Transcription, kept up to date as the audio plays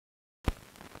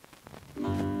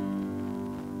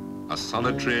A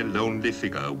solitary, lonely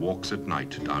figure walks at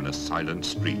night down a silent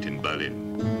street in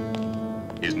Berlin.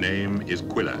 His name is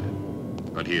Quiller,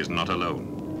 but he is not alone.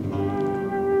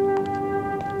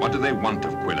 What do they want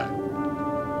of Quiller?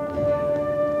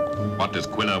 What does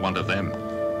Quiller want of them?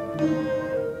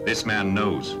 This man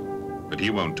knows, but he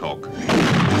won't talk.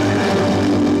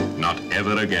 Not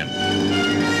ever again.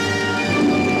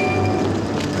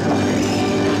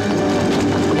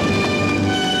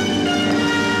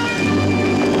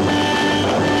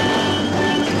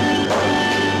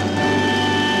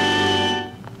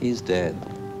 He's dead.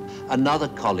 Another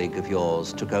colleague of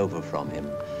yours took over from him,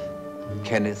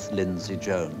 Kenneth Lindsay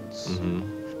Jones.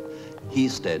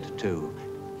 He's dead too.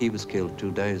 He was killed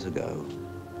 2 days ago.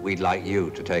 We'd like you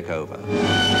to take over.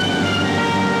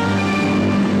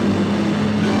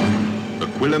 The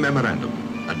Quiller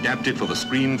Memorandum, adapted for the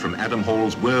screen from Adam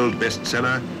Hall's world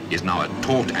bestseller, is now a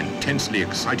taut and tensely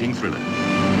exciting thriller.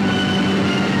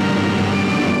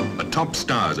 The top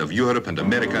stars of Europe and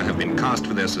America have been cast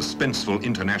for their suspenseful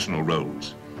international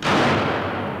roles.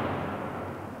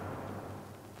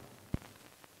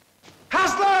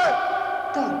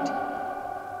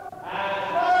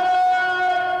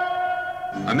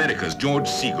 America's George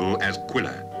Segal as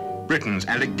Quiller, Britain's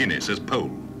Alec Guinness as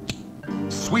Pole,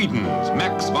 Sweden's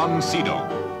Max von Sydow.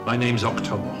 My name's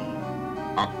October.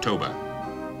 October,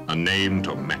 a name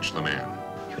to match the man.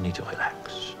 You need to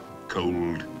relax.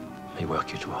 Cold. They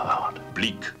work you too hard.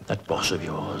 Bleak. That boss of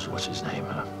yours, what's his name?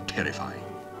 Terrifying.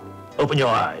 Open your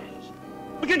eyes.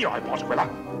 Begin your eyeballs, Quiller.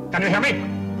 Can you hear me?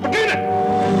 Begin it!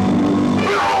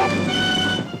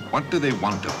 What do they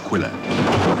want of Quiller?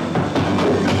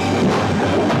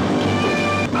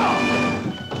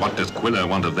 What does Quiller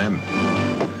want of them?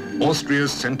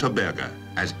 Austria's Senta Berger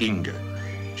as Inge.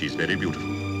 She's very beautiful,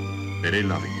 very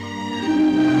loving.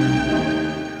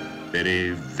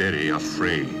 Very, very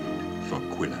afraid for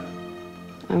Quiller.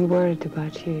 I'm worried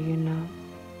about you, you know.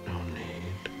 No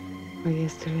need. Oh,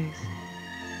 yes, there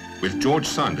is. With George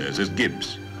Sanders as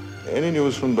Gibbs. Any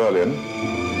news from Berlin?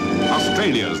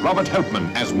 Australia's Robert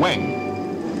Helpman as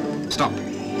Wang. Stop.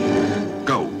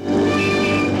 Go.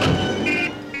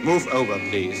 Move over,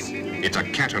 please. It's a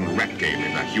cat and rat game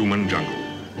in the human jungle.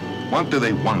 What do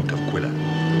they want of Quiller?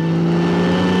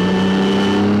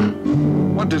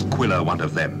 What does Quiller want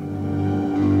of them?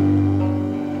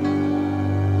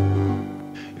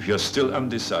 If you're still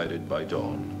undecided by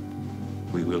dawn,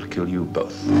 we will kill you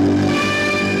both.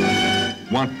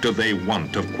 What do they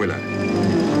want of Quiller?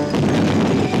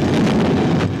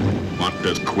 What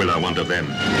does Quiller want of them?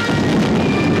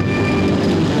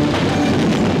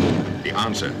 The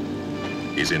answer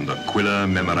is in the Quiller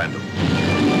Memorandum.